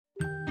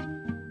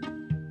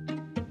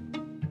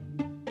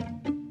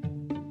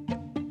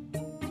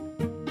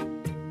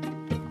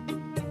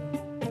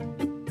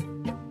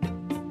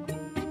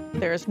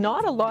There's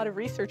not a lot of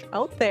research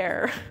out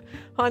there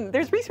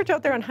there's research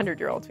out there on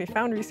 100-year-olds. We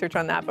found research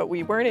on that, but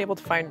we weren't able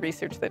to find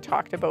research that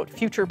talked about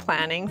future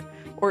planning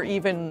or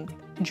even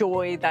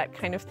joy, that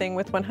kind of thing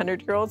with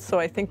 100-year-olds. So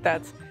I think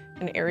that's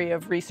an area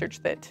of research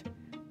that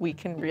we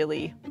can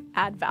really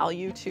add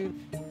value to.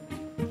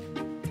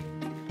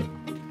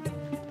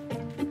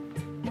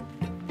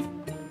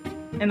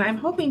 And I'm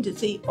hoping to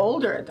see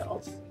older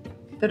adults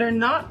that are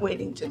not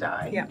waiting to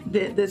die. Yeah.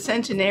 The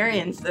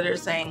centenarians that are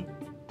saying,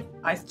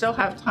 I still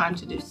have time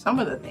to do some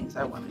of the things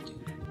I want to do.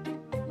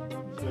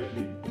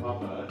 Especially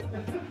Papa.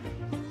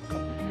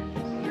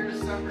 Here's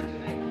supper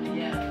tonight.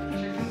 Yeah.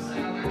 Chicken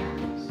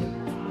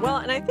salad. Well,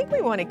 and I think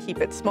we want to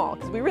keep it small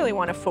because we really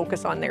want to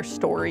focus on their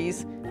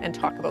stories and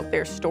talk about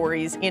their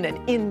stories in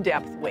an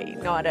in-depth way,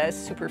 not a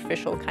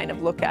superficial kind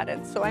of look at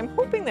it. So I'm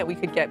hoping that we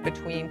could get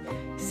between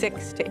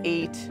 6 to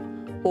 8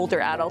 older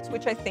adults,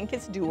 which I think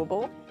is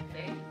doable.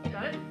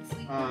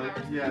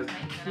 Yes.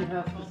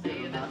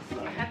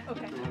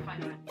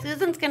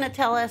 Susan's going to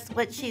tell us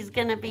what she's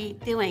going to be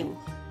doing.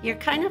 You're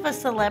kind of a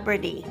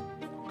celebrity.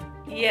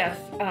 Yes.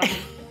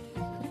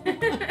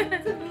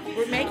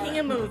 We're making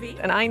a movie.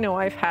 And I know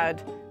I've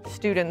had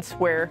students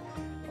where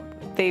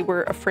they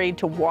were afraid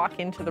to walk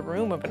into the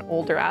room of an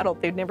older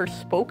adult. They'd never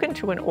spoken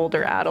to an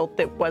older adult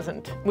that was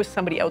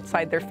somebody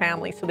outside their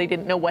family, so they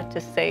didn't know what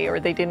to say, or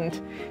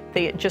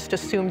they just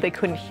assumed they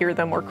couldn't hear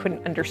them or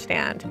couldn't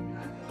understand.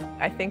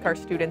 I think our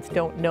students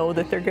don't know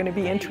that they're going to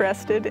be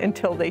interested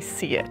until they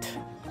see it.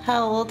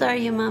 How old are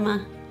you,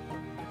 Mama?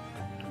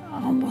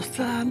 Almost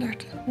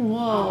 100. Whoa.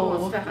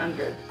 Almost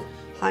 100.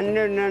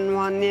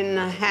 101 and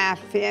a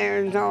half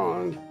years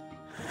old.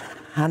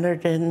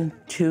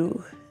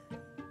 102.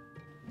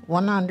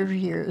 100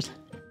 years.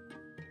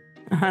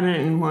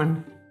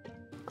 101.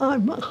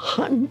 I'm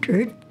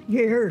 100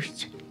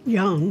 years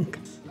young.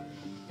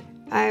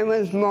 I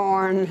was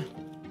born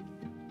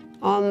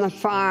on the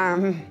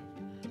farm.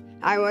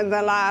 I was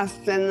the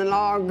last in the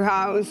log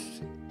house.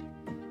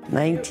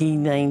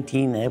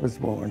 1919, I was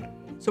born.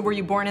 So were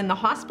you born in the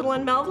hospital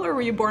in Melville, or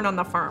were you born on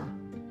the farm?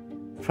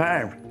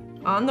 Farm.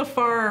 On the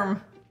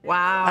farm.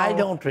 Wow. I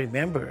don't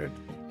remember it.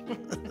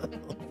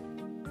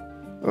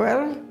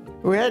 Well,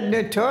 we had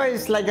no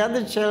toys like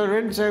other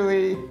children, so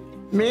we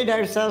made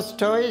ourselves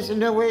toys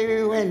and away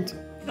we went.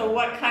 So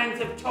what kinds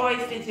of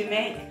toys did you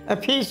make? A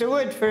piece of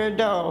wood for a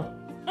doll.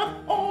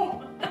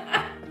 Oh.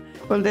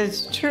 Well,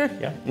 that's true.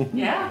 Yeah.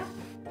 Yeah.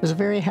 It was a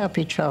very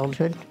happy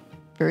childhood,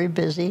 very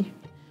busy,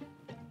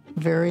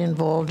 very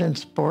involved in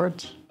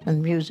sports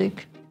and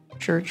music,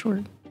 church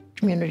work,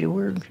 community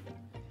work.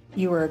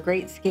 You were a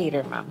great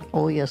skater, Mom.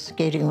 Oh yes,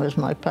 skating was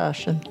my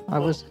passion. I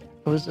was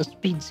a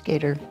speed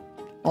skater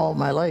all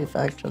my life,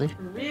 actually.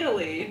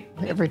 Really?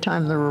 Every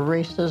time there were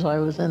races, I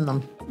was in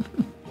them.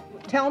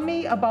 Tell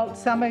me about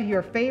some of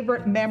your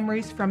favorite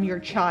memories from your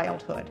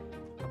childhood.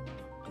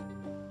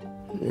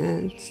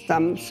 It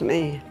stumps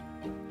me.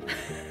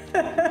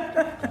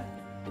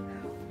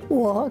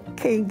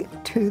 Walking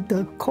to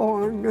the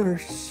corner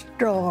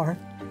store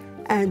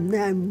and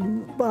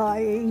then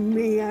buying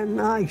me an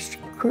ice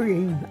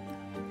cream.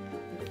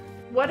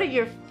 What are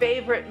your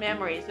favorite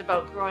memories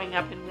about growing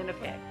up in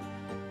Winnipeg?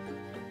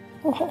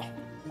 Oh,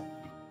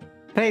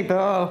 Play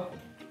ball.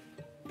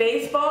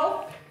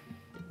 Baseball?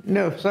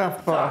 No,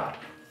 softball.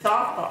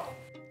 Softball.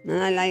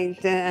 And I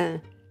liked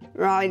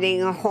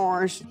riding a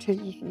horse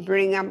to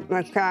bring up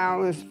the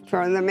cows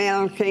for the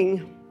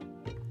milking.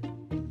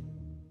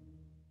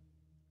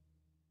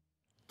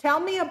 Tell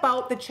me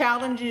about the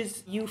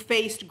challenges you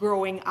faced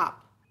growing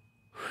up.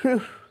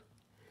 Whew.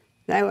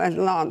 There was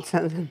lots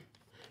of them.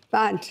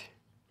 But,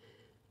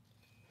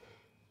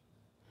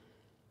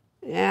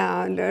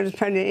 yeah,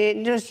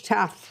 it was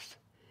tough.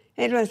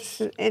 It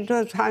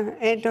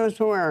was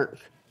work.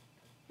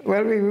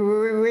 Well, we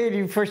were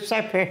waiting for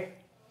supper,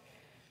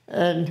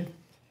 and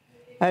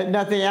I had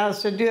nothing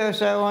else to do,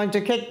 so I wanted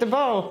to kick the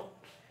ball.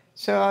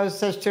 So I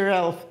said to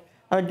Ralph,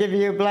 I'll give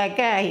you a black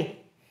eye.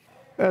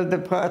 Well, the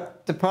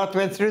pot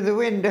went through the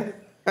window.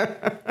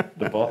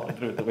 The ball went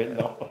through the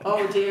window.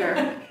 Oh,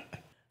 dear.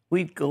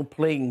 We'd go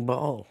playing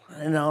ball,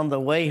 and on the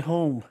way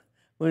home,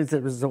 when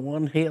there was the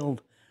one hill,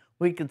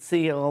 we could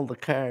see all the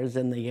cars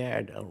in the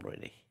yard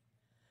already.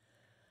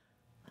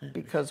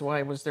 Because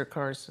why was there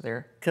cars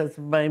there? Because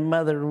my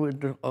mother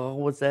would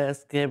always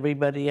ask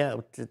everybody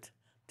out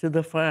to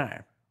the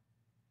farm.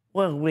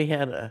 Well, we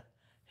had to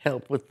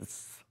help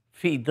with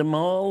feed them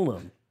all,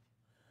 and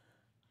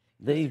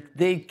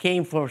they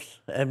came for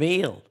a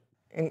meal.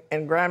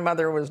 And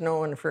grandmother was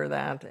known for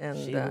that,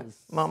 and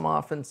Mom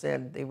often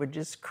said they would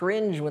just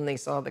cringe when they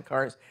saw the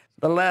cars.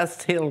 The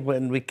last hill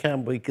when we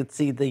come, we could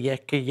see the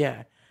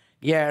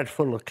yard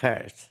full of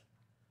cars.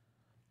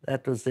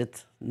 That was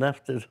it,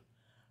 enough to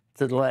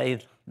lie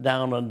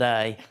down and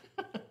die.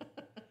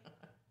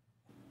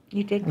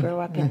 You did grow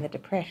up in the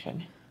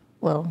Depression.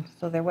 Well,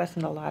 so there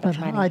wasn't a lot of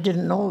money. I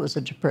didn't know it was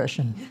a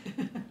depression,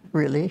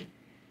 really.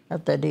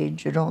 At that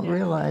age, you don't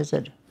realize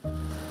it.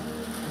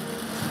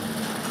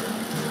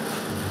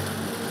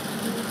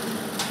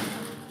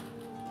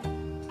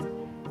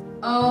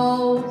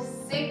 Oh,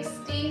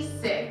 67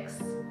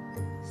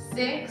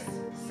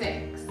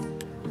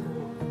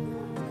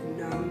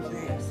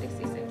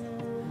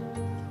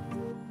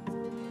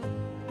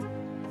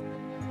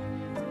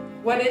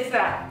 What is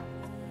that?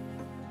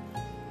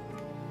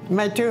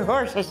 My 2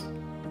 horses.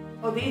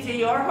 Oh, these are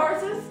your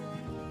horses?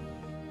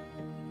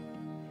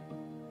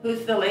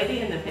 Who's the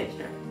lady in the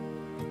picture?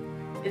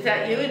 Is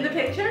that you in the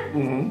picture?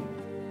 Mm-hmm.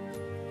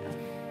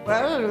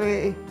 Well,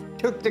 we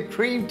took the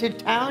cream to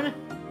town,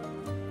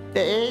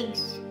 the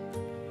eggs,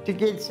 to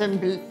get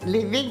some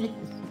living.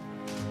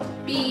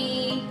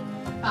 B5.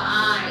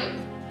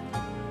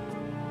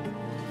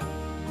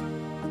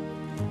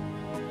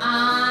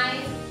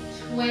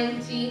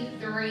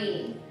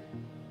 I23.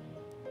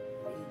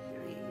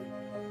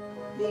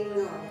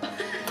 Bingo.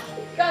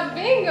 Got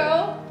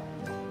bingo.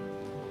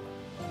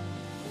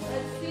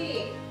 Let's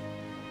see.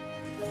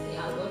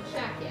 Yeah, I'll go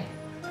check it.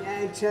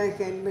 Yeah, check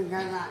it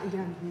because I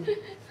don't.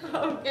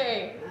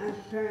 Okay. That's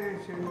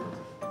person.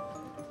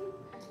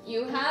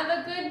 You have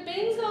a good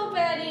bingo,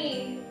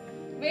 Betty.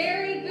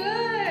 Very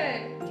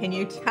good. Can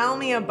you tell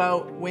me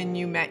about when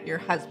you met your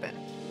husband?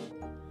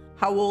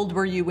 How old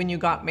were you when you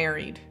got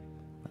married?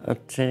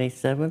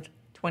 27.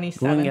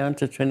 27. Going on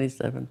to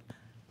 27.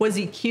 Was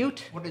he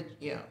cute?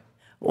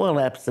 Well,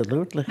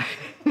 absolutely.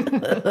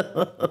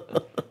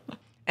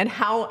 And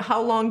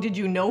how long did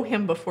you know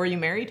him before you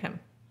married him?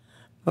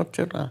 Not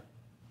too long.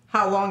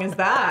 How long is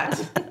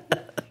that?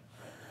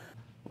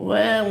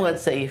 Well,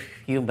 let's say a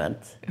few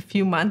months. A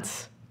few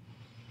months.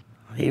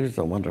 He was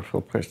a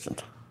wonderful person.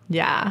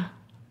 Yeah.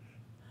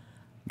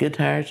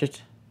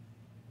 Good-hearted.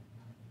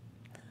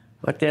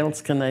 What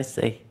else can I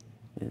say?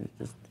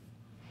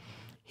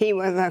 He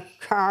was a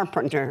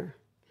carpenter.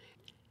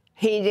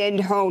 He did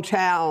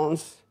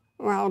hotels.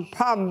 Well,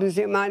 pubs,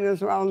 you might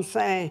as well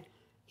say.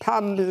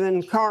 Pubs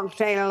and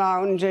cocktail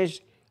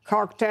lounges.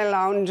 Cocktail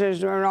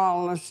lounges were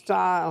all the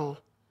style.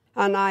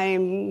 And I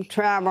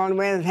traveled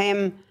with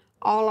him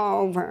all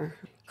over.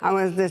 I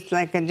was just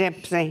like a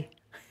gypsy.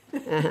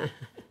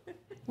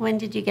 When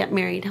did you get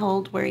married? How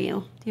old were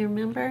you? Do you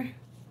remember?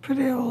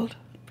 Pretty old.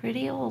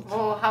 Pretty old.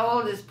 Oh, how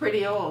old is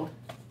pretty old?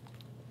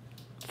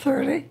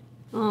 30.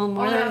 Oh,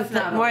 that's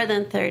not more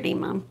than 30,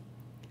 Mom.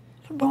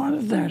 More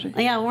than 30.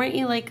 Yeah, weren't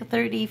you like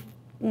 30,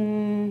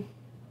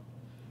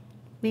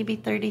 maybe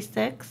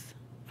 36?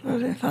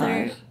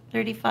 35.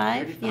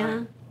 35,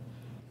 yeah.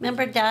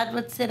 Remember Dad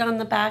would sit on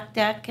the back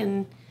deck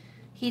and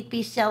he'd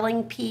be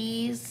shelling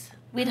peas.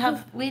 We'd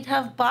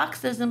have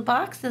boxes and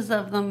boxes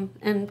of them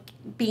and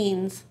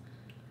beans.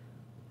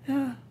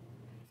 Yeah.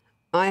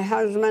 My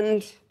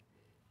husband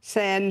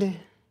said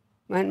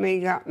when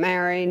we got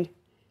married,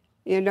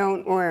 you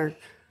don't work.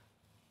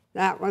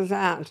 That was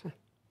that.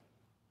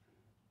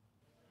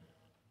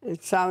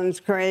 It sounds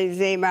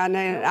crazy, but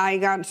I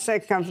got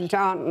sick of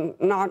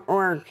not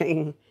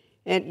working.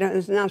 It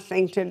was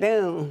nothing to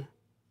do.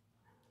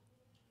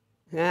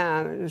 Yeah,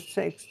 I was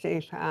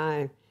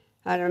 65.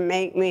 That'll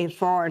make me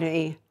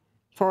 40.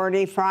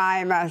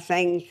 45, I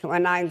think,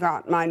 when I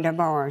got my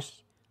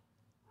divorce.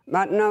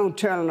 But no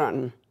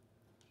children.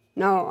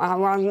 No, I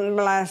wasn't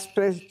blessed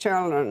with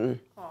children.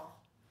 Oh,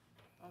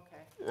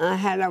 okay. I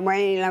had a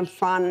whale of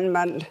fun,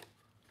 but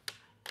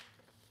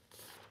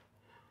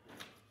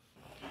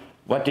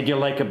What did you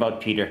like about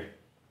Peter?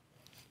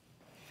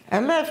 I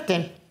left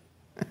him.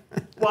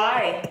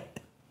 Why?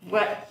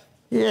 What?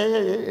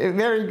 Yeah,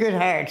 very good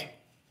heart.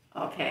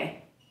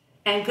 Okay.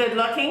 And good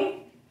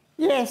looking?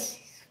 Yes.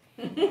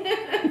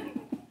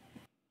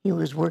 He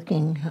was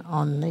working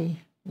on the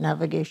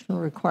navigational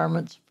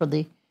requirements for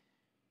the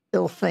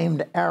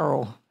ill-famed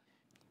Arrow.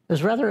 It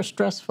was rather a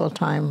stressful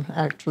time,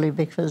 actually,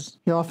 because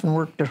he often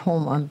worked at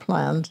home on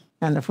plans,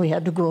 and if we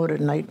had to go out at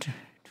night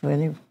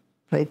to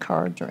play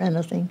cards or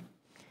anything,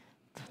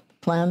 the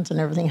plans and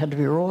everything had to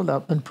be rolled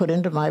up and put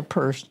into my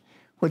purse,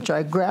 which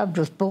I grabbed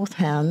with both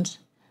hands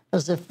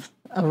as if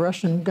a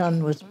Russian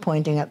gun was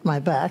pointing at my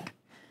back.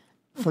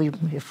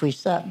 If we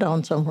sat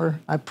down somewhere,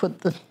 I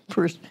put the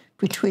purse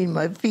between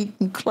my feet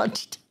and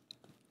clutched.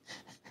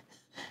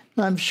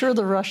 I'm sure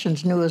the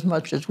Russians knew as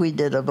much as we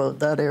did about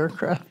that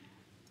aircraft.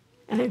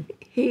 And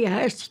he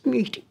asked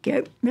me to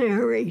get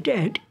married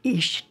at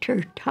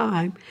Easter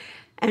time.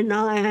 And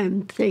I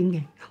am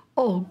thinking,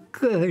 oh,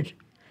 good,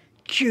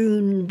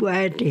 June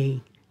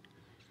wedding.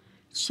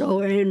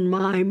 So in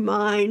my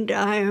mind,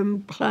 I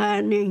am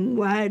planning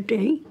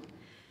wedding.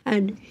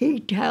 And he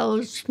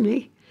tells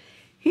me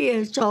he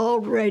has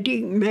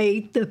already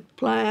made the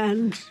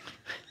plans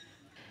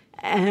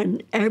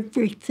and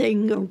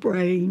everything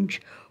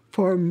arranged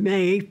for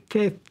May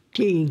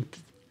 15th.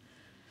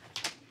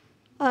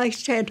 I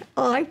said,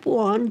 I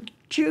want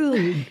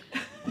June.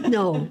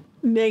 No,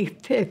 May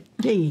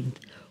 15th.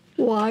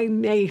 Why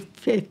May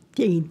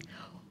 15th?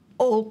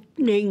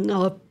 Opening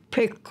of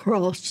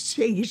pickerel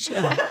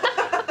season.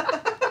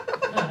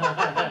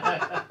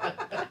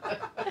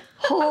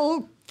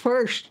 Whole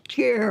first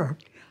year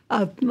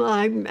of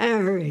my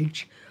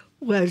marriage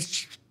was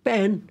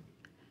spent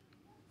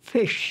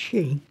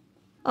fishing.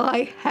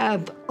 I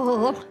have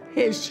all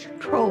his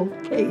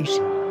trophies.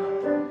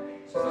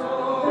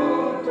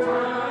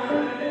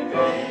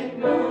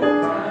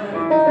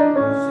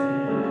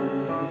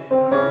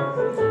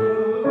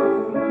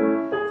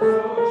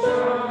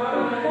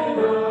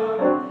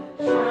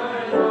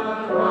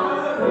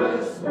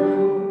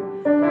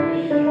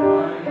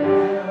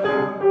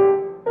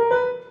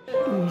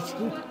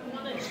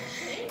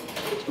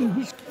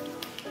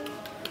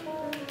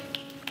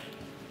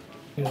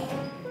 Isn't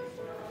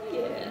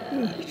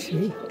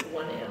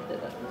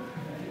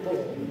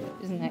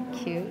that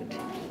cute?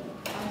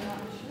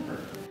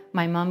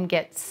 My mom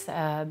gets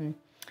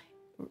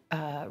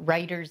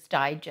Writer's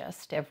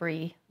Digest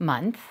every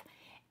month,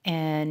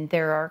 and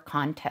there are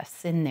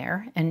contests in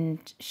there,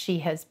 and she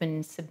has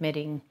been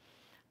submitting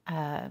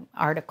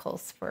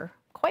articles for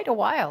quite a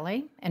while,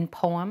 and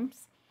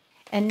poems.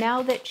 And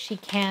now that she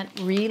can't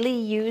really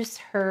use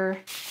her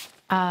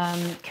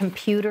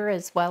computer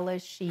as well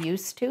as she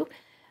used to,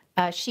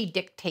 she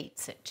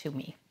dictates it to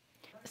me.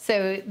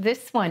 So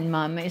this one,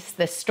 Mom, is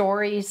the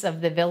stories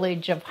of the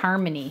village of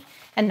Harmony,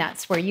 and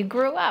that's where you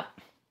grew up,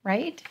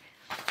 right?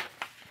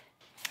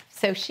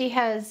 So she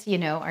has, you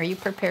know, Are You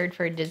Prepared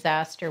for a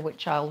Disaster,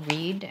 which I'll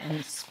read,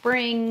 and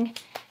Spring,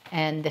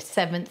 and The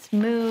Seventh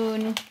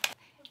Moon.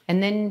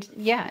 And then,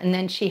 yeah, and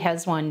then she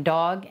has one,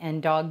 Dog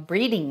and Dog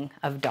Breeding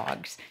of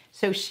Dogs.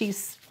 So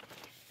she's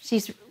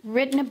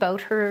written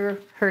about her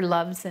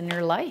loves in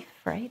her life,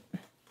 right?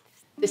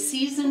 The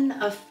season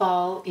of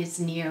fall is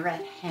near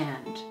at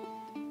hand.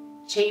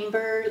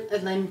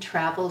 Chamberlain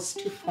travels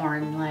to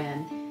foreign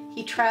land.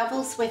 He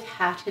travels with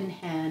hat in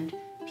hand,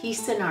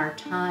 peace in our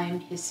time,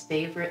 his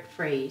favorite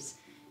phrase.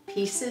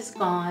 Peace is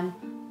gone,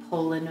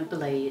 Poland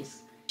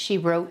ablaze. She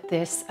wrote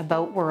this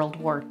about World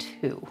War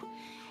II,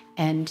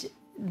 and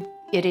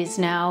it is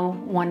now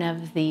one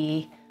of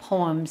the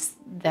poems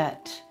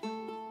that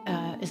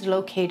is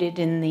located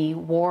in the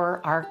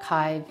War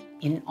Archive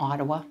in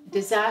Ottawa.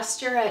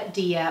 Disaster at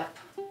Dieppe,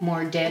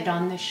 more dead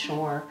on the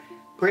shore.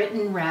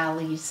 Britain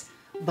rallies,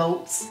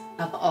 boats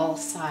of all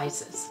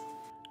sizes.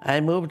 I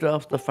moved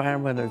off the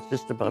farm when I was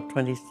just about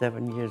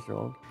 27 years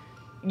old.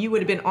 You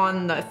would have been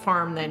on the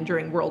farm then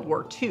during World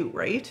War II,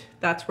 right?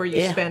 That's where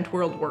you spent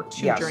World War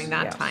II during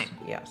that time.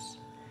 Yes.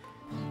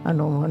 I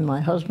know when my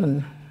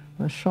husband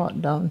was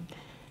shot down,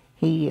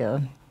 he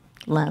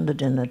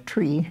landed in a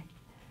tree,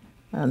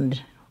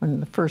 and when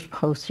the first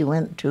house he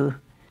went to,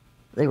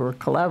 they were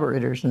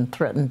collaborators and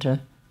threatened to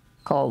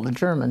call the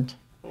Germans.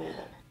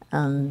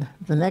 And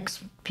the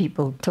next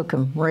people took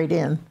him right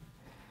in,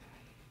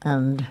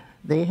 and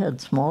they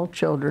had small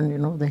children, you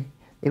know, they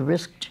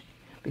risked,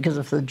 because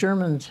if the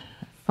Germans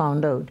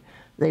found out,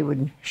 they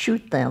would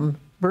shoot them,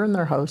 burn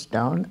their house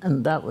down,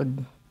 and that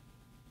would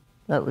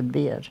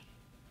be it.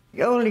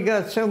 You only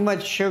got so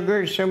much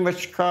sugar, so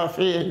much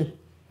coffee,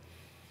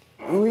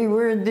 and we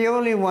weren't the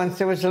only ones.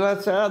 There was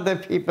lots of other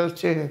people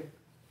too.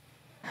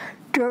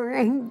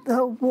 During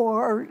the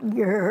war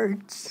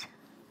years,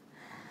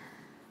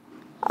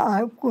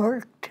 I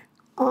worked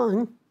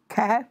on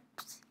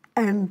caps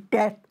and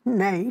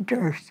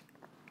detonators.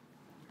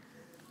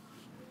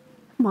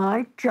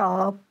 My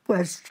job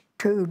was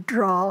to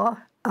draw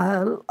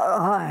a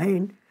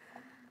line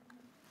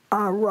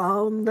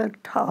around the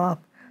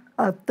top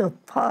of the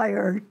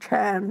fire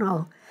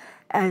channel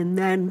and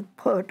then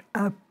put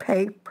a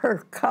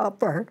paper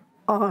cover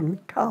on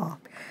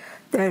top,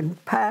 then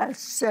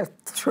pass it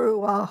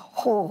through a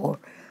hole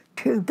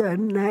to the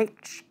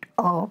next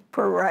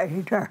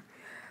operator.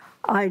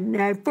 I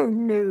never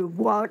knew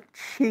what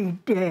she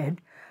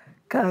did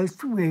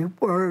because we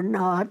were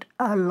not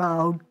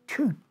allowed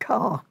to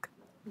talk.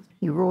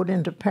 He rode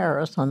into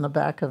Paris on the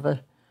back of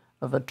a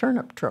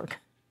turnip truck.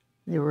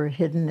 They were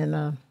hidden in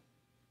an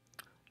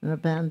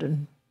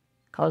abandoned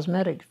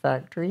cosmetic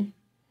factory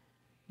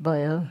by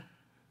a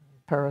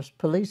Paris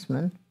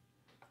policeman.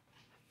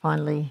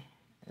 Finally,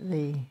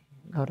 they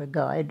got a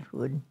guide who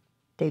would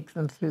take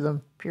them through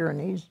the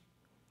Pyrenees.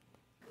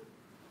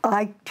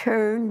 I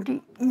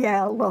turned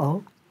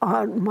yellow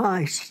on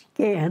my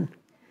skin,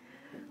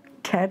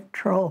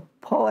 tetral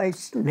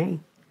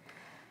poisoning,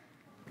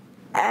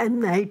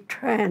 and they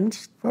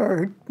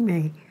transferred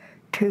me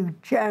to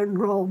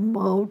General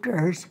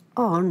Motors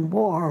on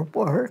war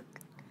work.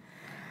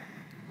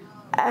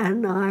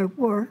 And I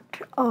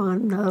worked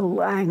on the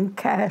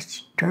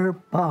Lancaster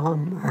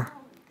bomber.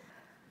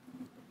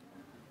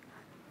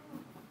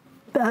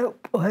 That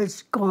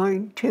was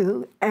going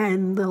to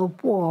end the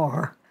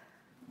war.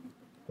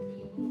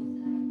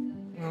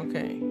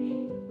 Okay.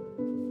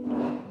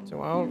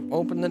 So I'll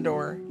open the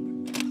door.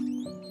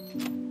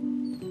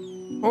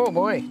 Oh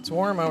boy, it's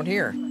warm out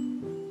here. You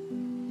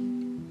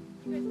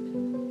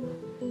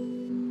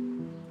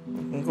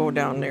can go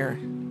down there.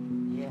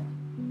 Yeah.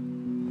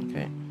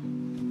 Okay.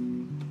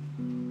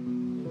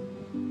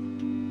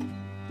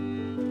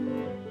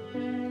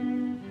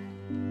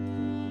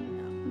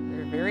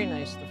 They're very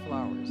nice, the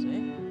flowers,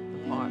 eh? The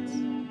pots.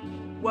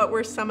 What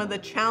were some of the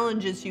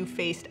challenges you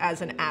faced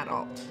as an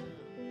adult?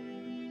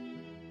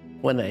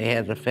 When I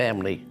had a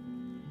family,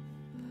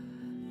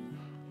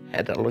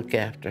 had to look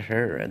after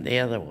her and the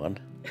other one.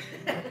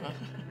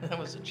 That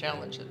was a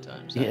challenge at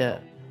times. Yeah.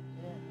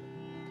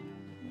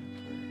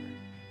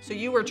 So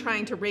you were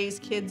trying to raise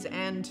kids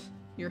and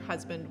your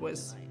husband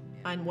was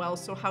unwell,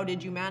 so how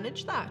did you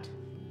manage that?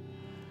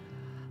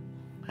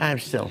 I'm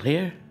still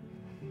here.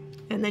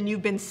 And then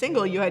you've been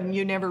single,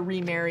 you never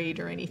remarried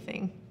or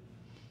anything?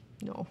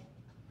 No.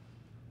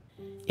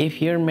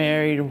 If you're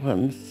married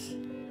once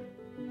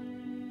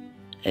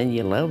and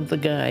you love the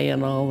guy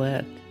and all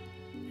that,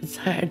 It's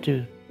hard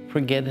to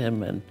forget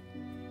him and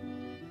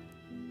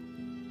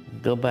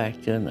go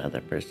back to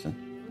another person.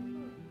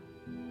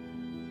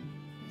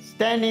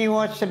 Standing and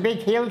watched a big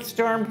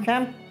hailstorm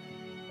come.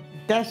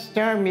 That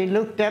storm, you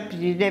looked up,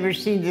 you'd never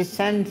seen the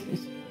sun.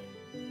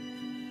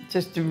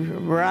 Just a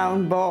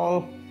round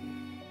ball.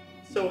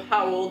 So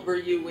how old were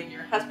you when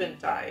your husband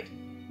died?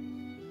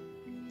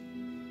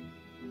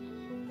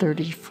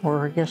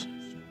 34, I guess.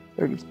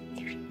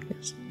 33,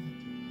 yes.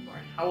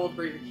 How old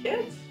were your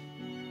kids?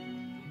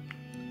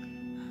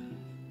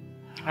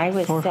 I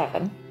was 4.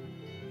 7.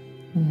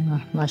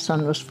 My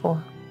son was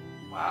 4.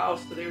 Wow,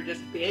 so they were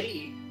just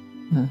bitty.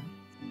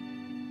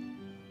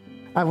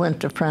 I went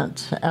to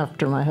France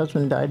after my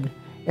husband died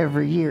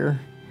every year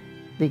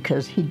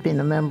because he'd been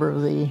a member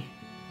of the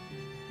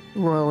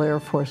Royal Air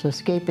Force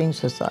Escaping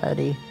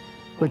Society,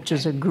 which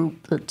is a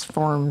group that's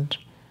formed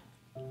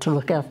to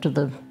look after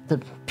the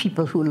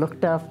people who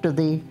looked after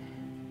the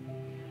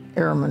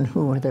airmen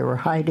who they were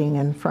hiding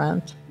in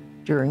France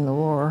during the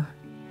war.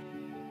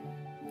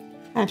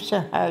 I'm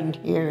so hard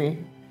of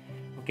hearing.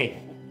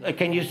 Okay,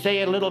 can you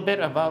say a little bit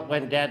about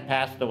when Dad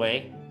passed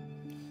away?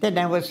 Then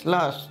I was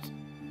lost.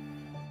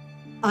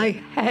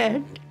 I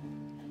had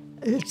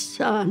a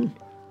son.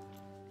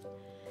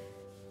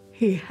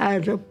 He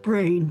had a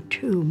brain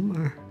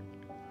tumor.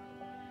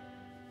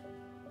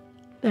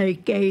 They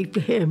gave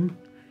him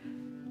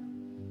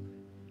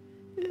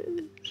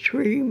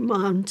 3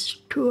 months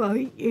to a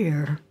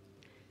year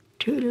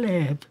to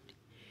live.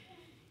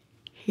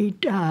 He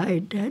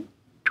died at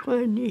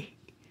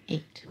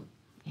 28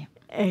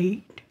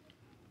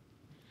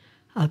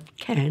 of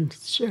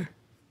cancer.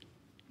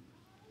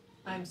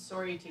 I'm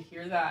sorry to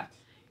hear that.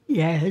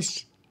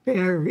 Yes,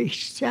 very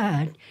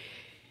sad.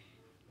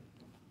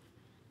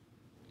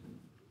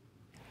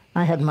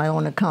 I had my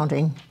own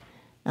accounting,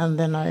 and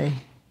then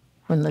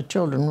when the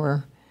children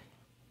were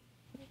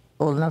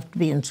old enough to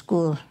be in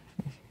school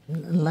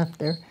and left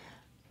there,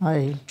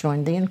 I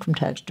joined the income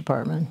tax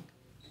department.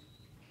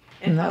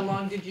 And how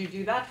long did you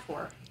do that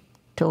for?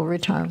 Till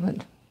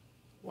retirement.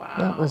 Wow.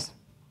 That was.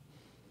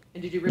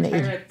 And did you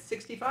retire at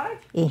 65?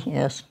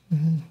 Yes.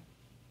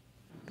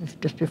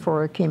 Just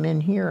before I came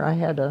in here, I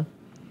had a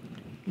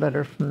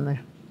letter from the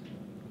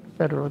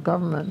federal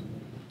government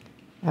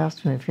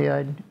asking me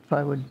if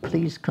I would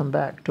please come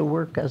back to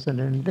work as an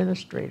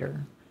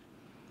administrator.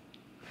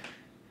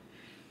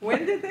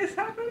 When did this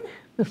happen?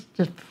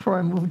 Just before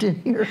I moved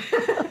in here.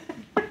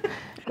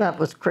 That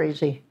was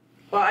crazy.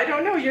 Well, I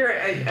don't know.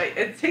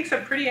 It takes a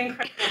pretty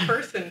incredible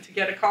person to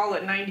get a call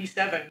at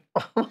 97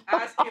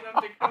 asking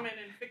them to come in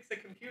and fix a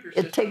computer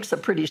system. It takes a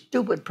pretty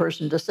stupid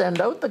person to send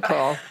out the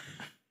call.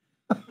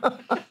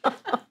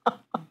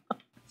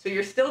 So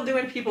you're still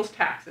doing people's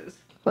taxes?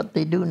 What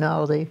they do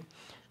now, they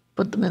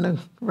put them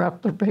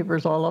wrap their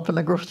papers all up in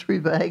a grocery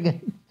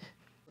bag.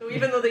 So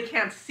even though they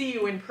can't see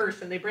you in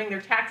person, they bring their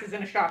taxes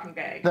in a shopping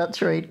bag?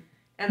 That's right.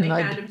 And they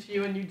hand them to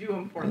you and you do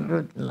them for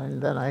them? And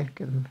then I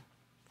give them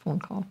a phone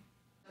call.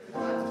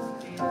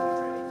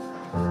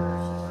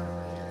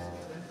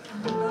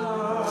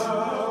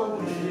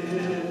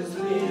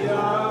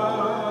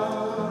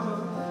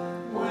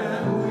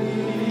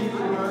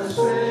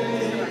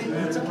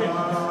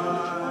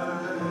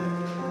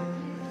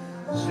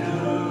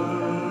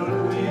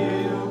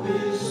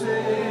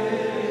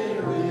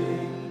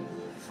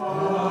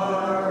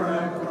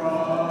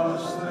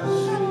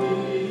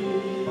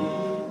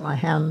 My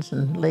hands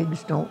and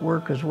legs don't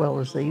work as well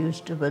as they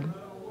used to, but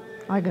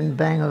I can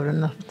bang out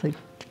enough to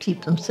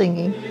keep them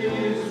singing.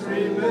 That's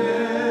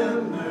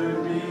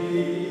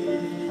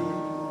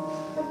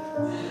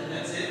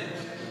it.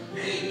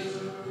 8,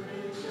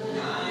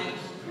 9,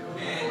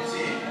 and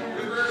 10.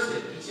 Reverse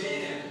it.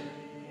 10.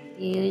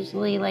 You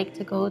usually like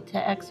to go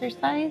to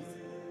exercise?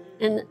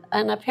 And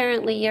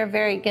apparently you're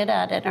very good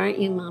at it, aren't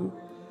you, Mom?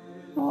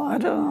 Oh, I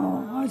don't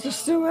know. I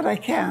just do what I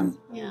can.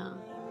 Yeah.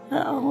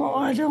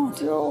 I don't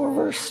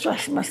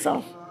overstress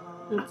myself.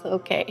 That's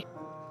okay.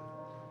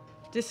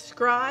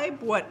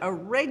 Describe what a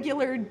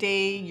regular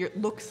day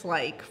looks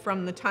like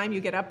from the time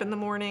you get up in the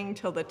morning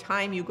till the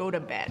time you go to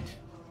bed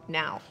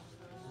now.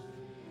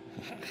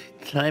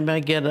 Time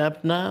I get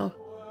up now,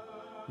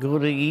 go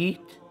to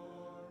eat,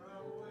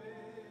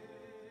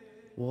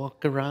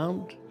 walk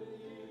around.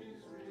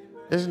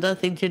 There's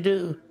nothing to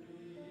do.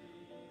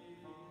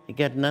 I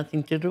got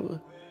nothing to do.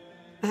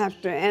 I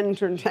have to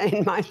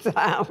entertain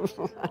myself.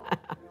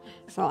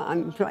 So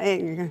I'm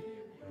playing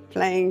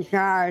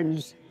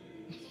cards,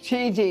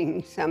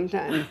 cheating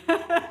sometimes.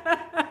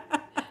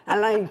 I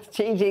like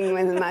cheating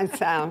with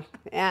myself.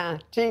 Yeah,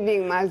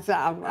 cheating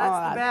myself.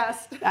 That's the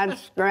best.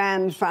 That's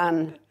grand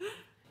fun.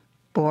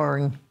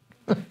 Boring.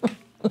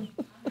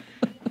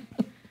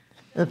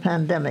 The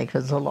pandemic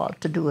has a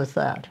lot to do with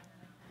that,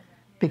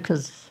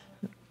 because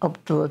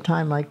up to the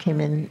time I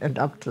came in and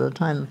up to the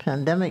time the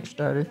pandemic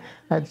started,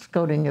 I had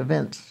scouting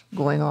events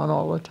going on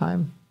all the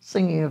time,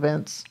 singing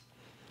events.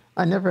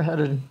 I never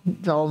had a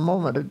dull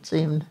moment, it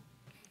seemed.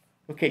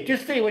 Okay,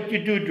 just say what you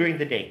do during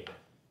the day.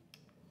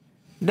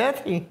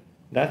 Nothing.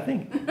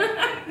 Nothing?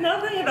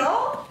 Nothing at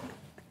all?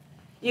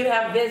 You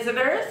have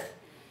visitors?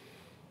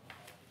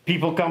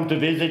 people come to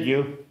visit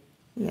you?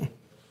 Yeah.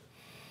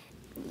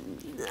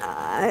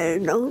 I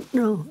don't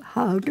know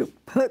how to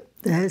put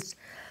this,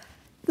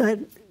 that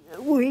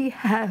we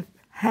have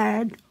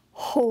had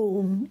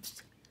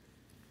homes.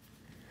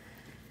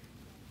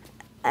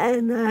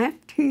 And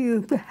after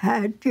you've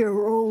had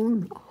your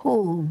own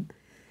home,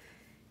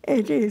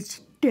 it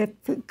is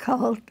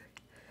difficult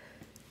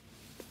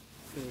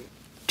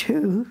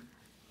to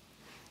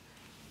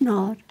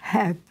not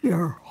have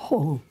your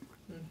home.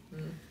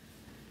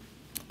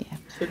 Yeah.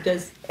 So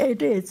does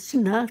it is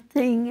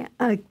nothing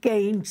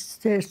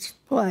against this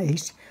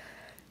place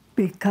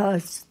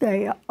because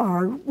they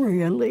are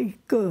really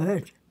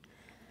good.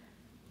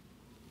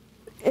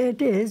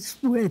 It is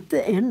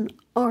within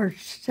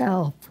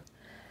ourselves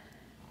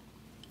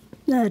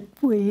that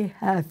we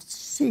have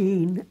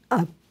seen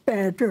a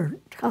better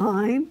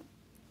time.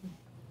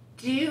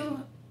 Do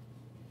you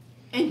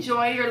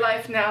enjoy your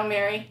life now,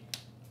 Mary?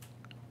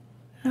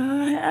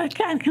 I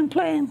can't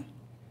complain.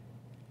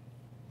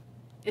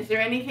 Is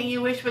there anything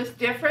you wish was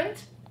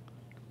different?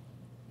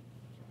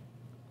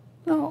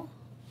 No,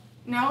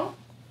 No?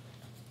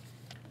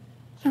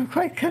 I'm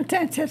quite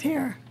contented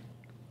here.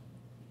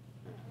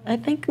 I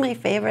think my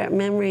favorite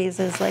memories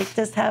is like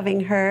just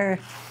having her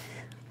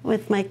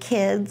with my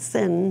kids,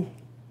 and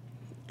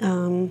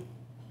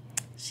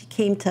she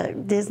came to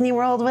Disney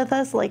World with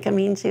us. Like, I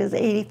mean, she was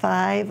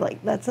 85.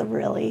 Like, that's a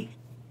really,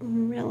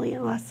 really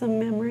awesome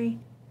memory.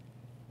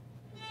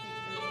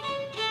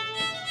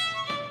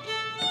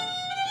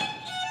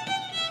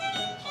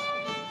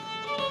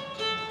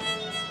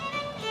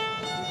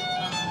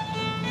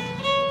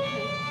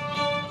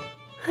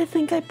 I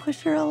think I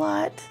push her a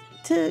lot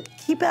to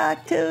keep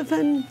active,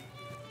 and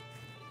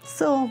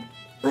so,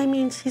 I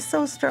mean, she's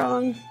so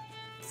strong,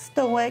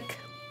 stoic.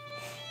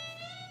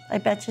 I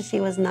bet you she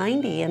was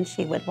 90 and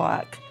she would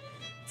walk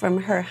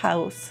from her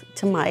house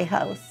to my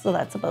house, so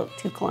that's about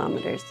 2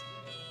 kilometers.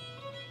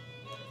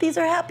 These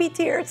are happy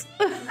tears.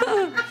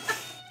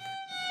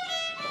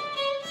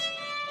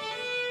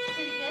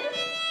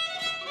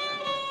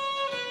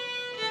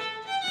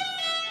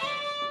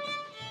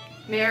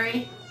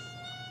 Mary,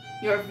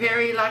 you're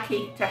very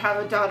lucky to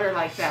have a daughter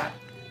like that.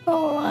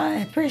 Oh, I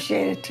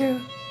appreciate it too.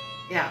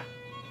 Yeah,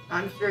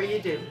 I'm sure you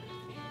do.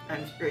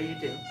 I'm sure you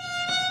do.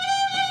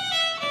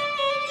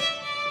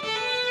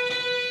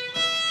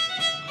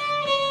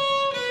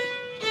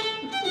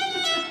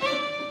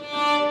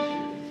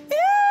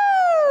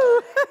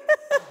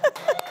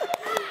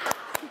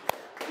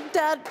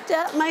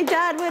 My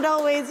dad would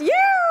always,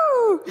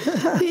 "You!"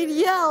 He'd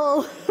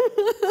yell.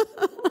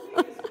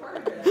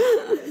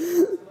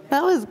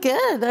 That was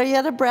good. Are you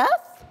out of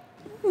breath?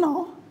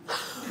 No.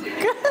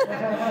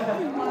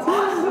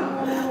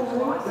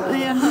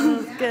 Yeah, that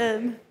was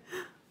good.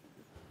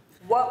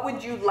 What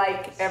would you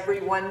like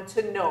everyone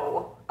to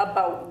know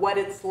about what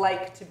it's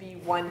like to be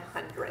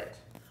 100?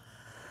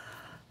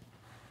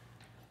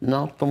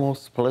 Not the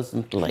most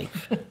pleasant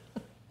life.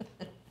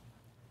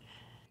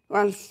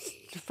 Well,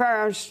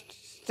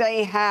 first,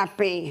 stay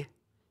happy.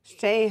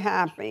 Stay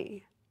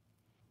happy.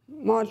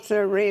 What's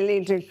there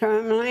really to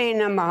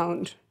complain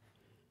about?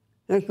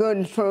 The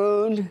good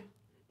food,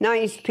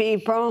 nice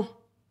people.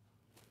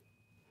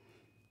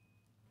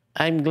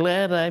 I'm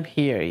glad I'm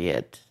here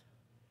yet,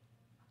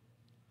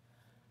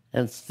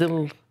 and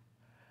still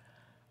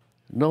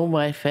know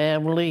my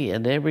family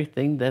and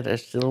everything that are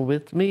still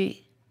with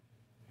me.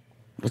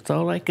 That's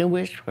all I can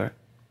wish for.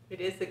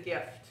 It is a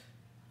gift.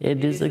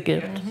 It is a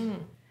gift. Mm-hmm.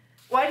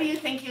 Why do you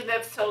think you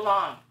lived so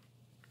long?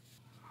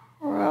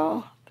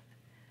 Well,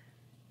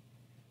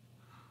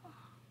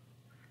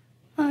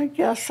 I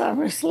guess I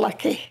was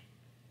lucky.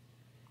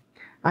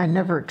 I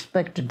never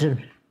expected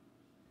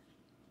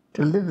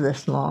to live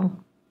this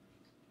long.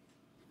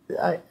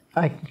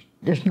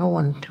 There's no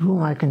one to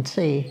whom I can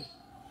say,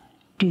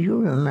 "Do you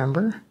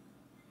remember?"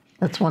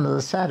 That's one of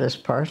the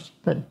saddest parts,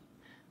 but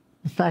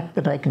the fact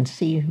that I can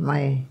see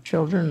my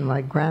children,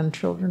 my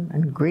grandchildren,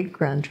 and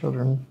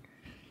great-grandchildren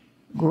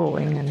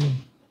growing and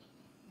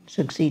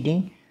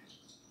succeeding,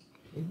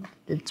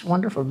 it's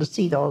wonderful to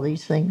see all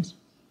these things.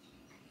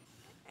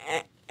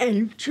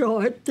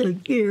 Enjoy the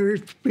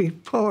years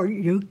before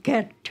you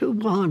get to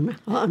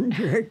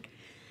 100.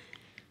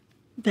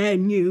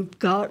 Then you've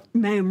got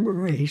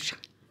memories.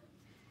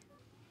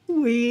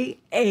 We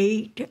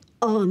ate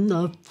on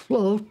the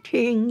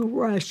floating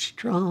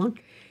restaurant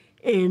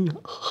in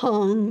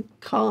Hong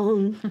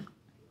Kong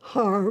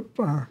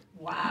Harbor.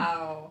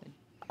 Wow.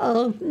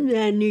 How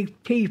many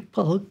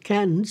people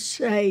can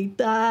say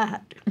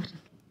that?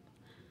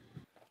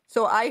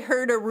 So I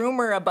heard a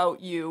rumor about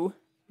you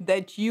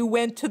that you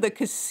went to the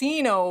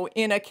casino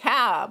in a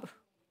cab.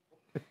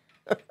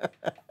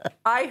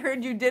 I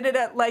heard you did it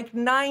at like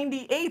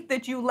 98,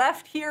 that you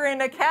left here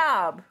in a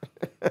cab.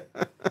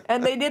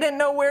 And they didn't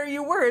know where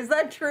you were. Is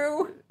that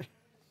true?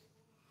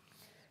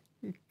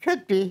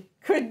 Could be.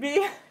 Could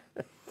be.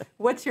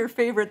 What's your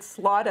favorite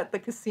slot at the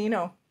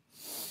casino?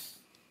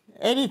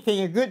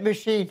 Anything, a good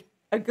machine.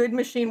 A good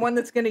machine, one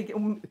that's going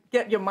to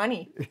get you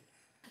money.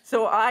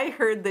 So I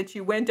heard that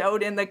you went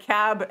out in the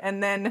cab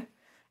and then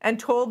and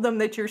told them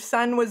that your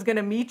son was going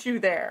to meet you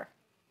there.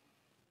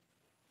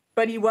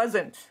 But he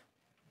wasn't.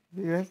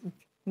 He wasn't.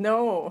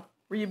 No.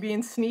 Were you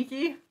being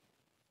sneaky?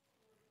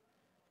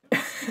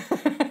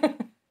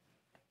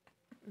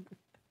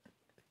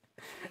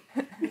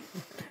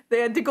 They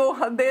had to go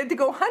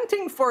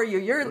hunting for you.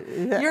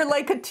 You're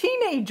like a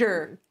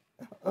teenager.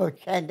 Oh,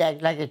 can't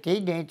act like a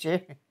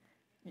teenager.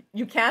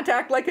 You can't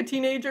act like a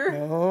teenager?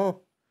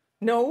 No.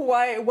 No,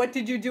 why? What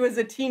did you do as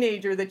a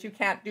teenager that you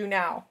can't do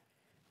now?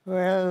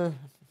 Well,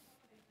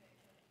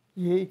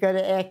 you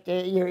gotta act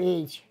at your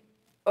age.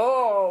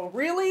 Oh,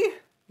 really?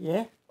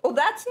 Yeah. Oh,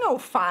 that's no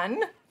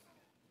fun.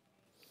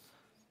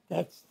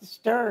 That's the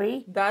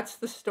story. That's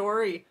the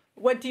story.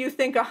 What do you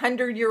think a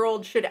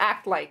 100-year-old should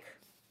act like?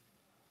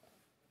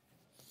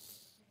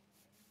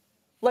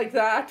 Like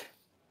that?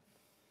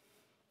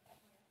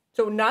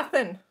 So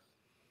nothing.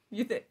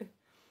 You think?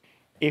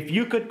 If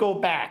you could go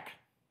back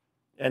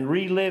and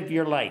relive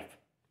your life,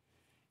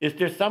 is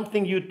there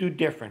something you'd do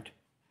different?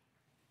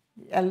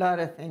 A lot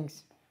of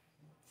things.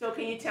 So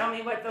can you tell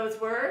me what those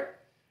were?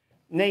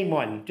 Name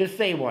one. Just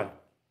say one.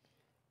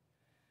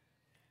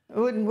 I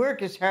wouldn't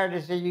work as hard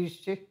as I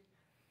used to.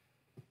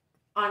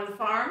 On the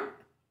farm?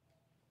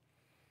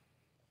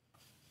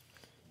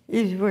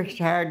 You worked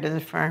hard on the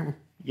farm.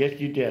 Yes,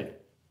 you did.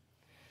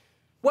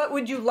 What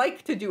would you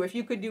like to do if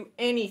you could do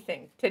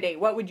anything today?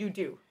 What would you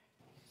do?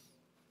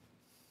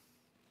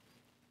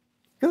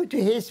 Go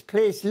to his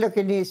place, look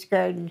in his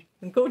garden.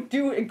 And go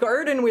do a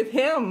garden with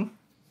him.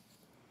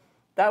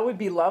 That would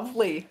be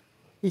lovely.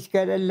 He's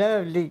got a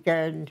lovely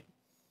garden.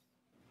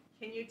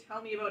 Can you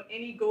tell me about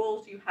any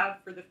goals you have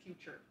for the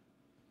future?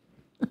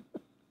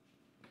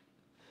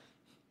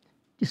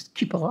 Just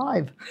keep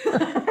alive.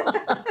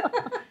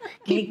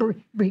 Keep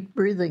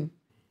breathing.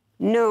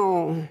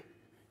 No,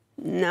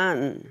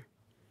 none.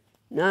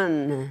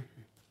 None.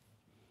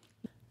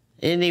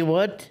 Any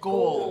what?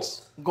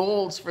 Goals.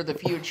 Goals for the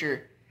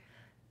future.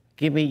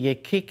 Give me your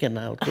kick and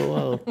I'll go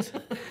out.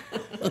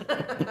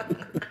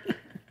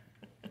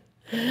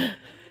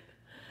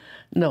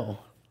 No,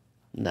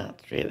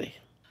 not really.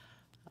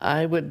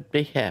 I would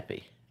be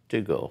happy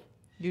to go.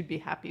 You'd be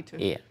happy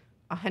to. Yeah.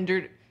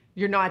 100.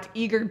 You're not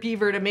eager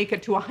beaver to make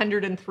it to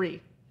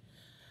 103.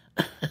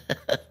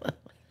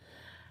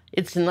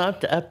 It's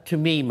not up to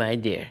me, my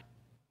dear.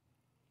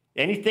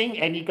 Anything?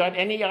 And you got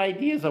any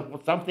ideas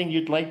of something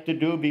you'd like to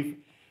do?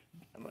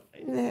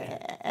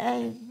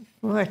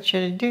 What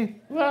should I do?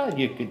 Well,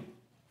 you could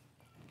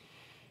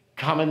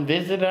come and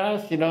visit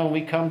us. You know,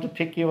 we come to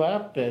pick you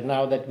up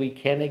now that we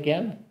can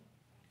again.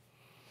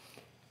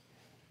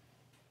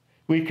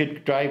 We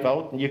could drive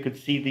out and you could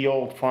see the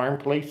old farm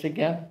place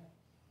again.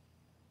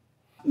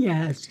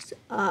 Yes,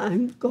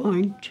 I'm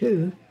going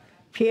to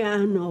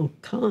piano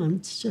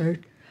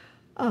concert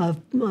of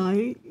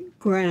my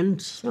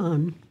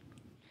grandson.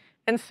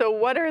 And so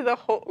what are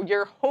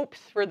your hopes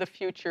for the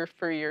future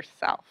for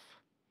yourself?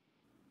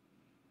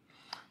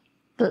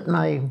 That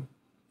my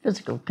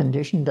physical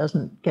condition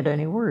doesn't get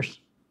any worse.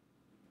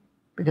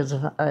 Because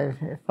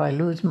if I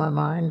lose my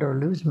mind or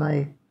lose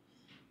my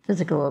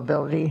physical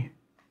ability,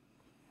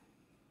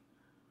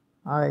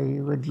 I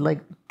would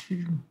like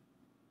to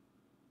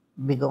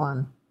be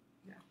gone.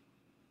 Yeah.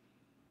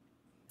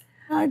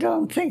 I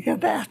don't think of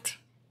that.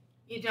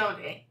 You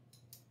don't, eh?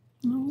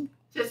 No.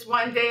 Just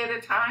one day at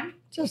a time?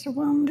 Just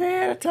one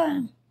day at a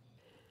time.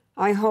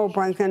 I hope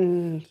I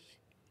can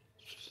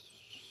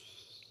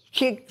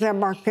kick the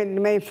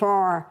bucket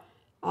before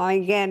I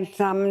get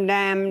some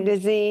damn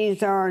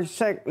disease or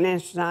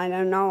sickness. I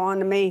don't know on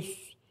the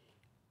base.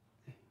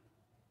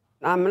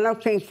 I'm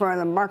looking for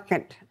the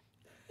bucket.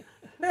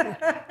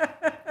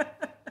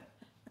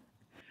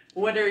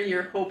 What are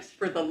your hopes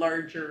for the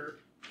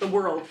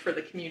world, for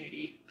the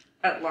community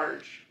at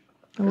large?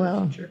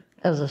 Well,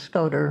 as a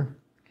scouter,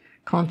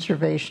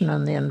 conservation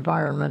and the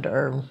environment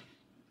are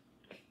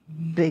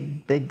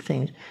big, big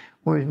things.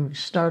 We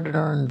started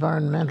our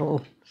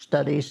environmental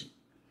studies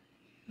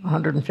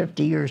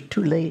 150 years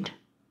too late,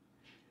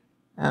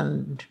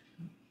 and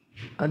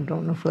I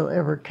don't know if we'll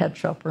ever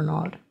catch up or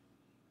not.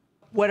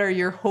 What are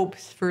your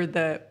hopes for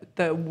the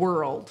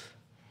world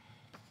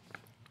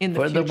in the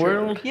future? For the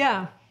world?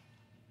 Yeah.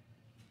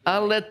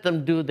 I'll let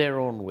them do their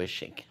own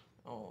wishing.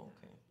 Oh,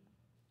 okay.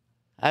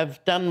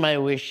 I've done my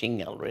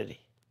wishing already.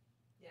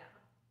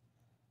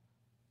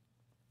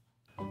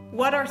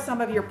 What are some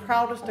of your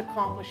proudest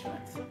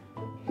accomplishments?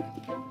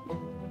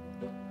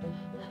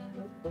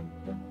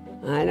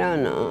 I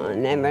don't know. I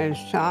never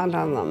thought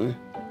of them.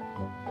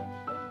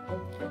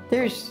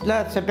 There's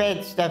lots of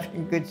bad stuff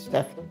and good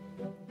stuff.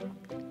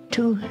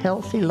 2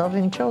 healthy,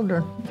 loving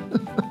children.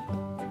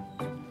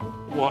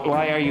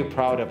 Why are you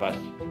proud of us?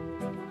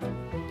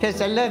 Because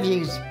I love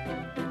yous.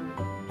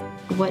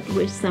 What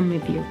were some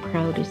of your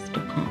proudest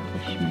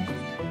accomplishments?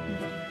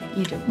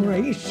 You don't know.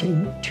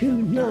 Raising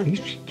 2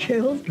 nice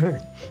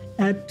children.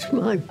 That's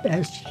my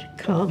best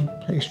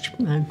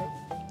accomplishment.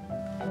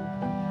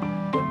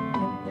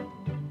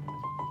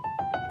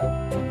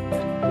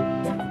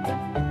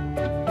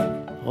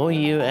 Oh,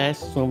 you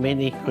ask so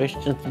many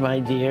questions, my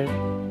dear.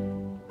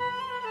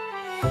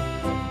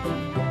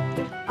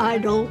 I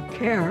don't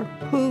care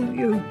who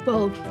you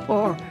vote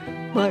for,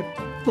 but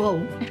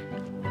vote.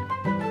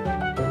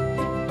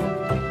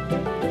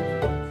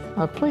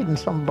 I played in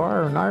some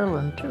bar in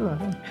Ireland, too.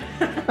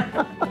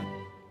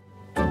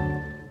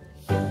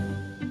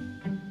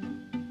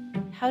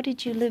 How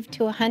did you live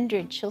to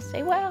 100? She'll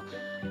say, well,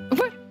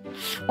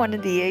 one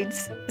of the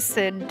aides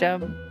said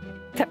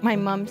that my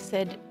mom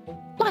said,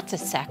 lots of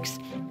sex.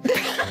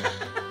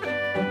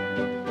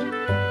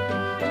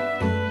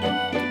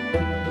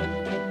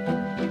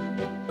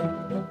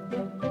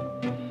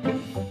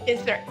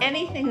 Is there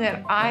anything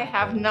that I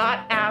have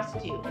not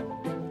asked you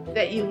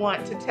that you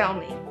want to tell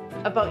me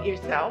about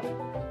yourself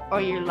or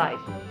your life?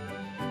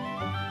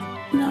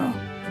 No.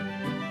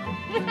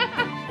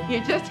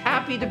 You're just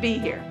happy to be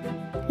here.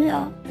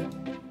 Yeah.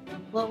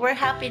 Well, we're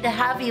happy to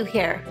have you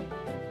here.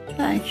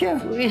 Thank you.